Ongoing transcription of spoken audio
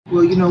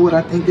Well, you know what?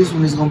 I think this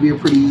one is going to be a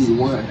pretty easy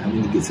one. I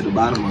mean, to get to the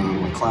bottom of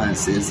it, when client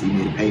says he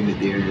made a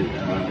payment there,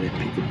 they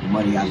picked up the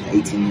money out of the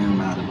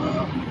ATM out of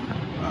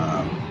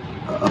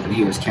up in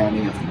Harris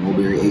County, off the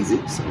Mulberry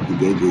exit. So he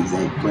gave the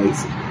exact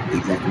place, the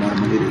exact amount of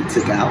money that he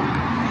took out.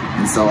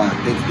 And so I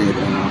think that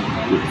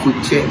with a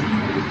quick check,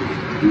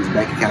 use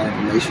bank account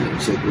information and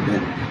check with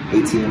that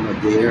ATM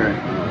up there,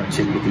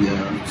 check with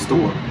the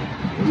store,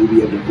 and we'll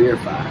be able to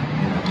verify.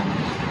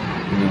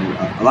 You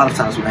know, a lot of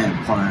times when I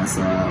have clients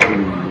who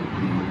are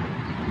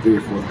very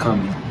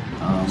forthcoming,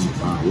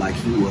 like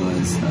he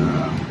was,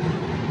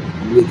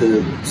 with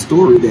a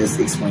story that's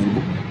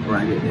explainable,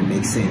 right? It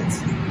makes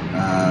sense.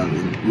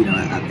 And, you know,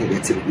 I think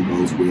that typically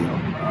goes well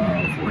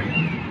for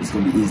him. It's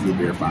going to be easily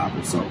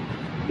verifiable. So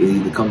he'll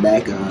either come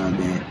back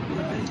that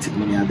he took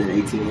money out of that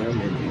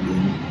ATM, and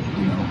then,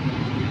 you know,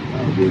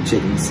 we're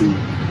checking to see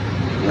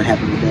what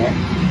happened with that,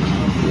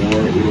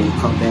 or it'll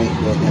come back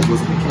that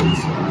wasn't the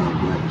case.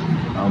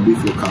 But we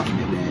feel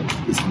confident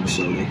that it's going to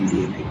show that he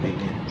did make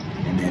payment,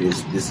 and that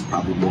this is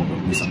probably more of a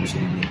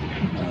misunderstanding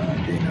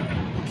than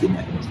a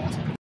kidnapping.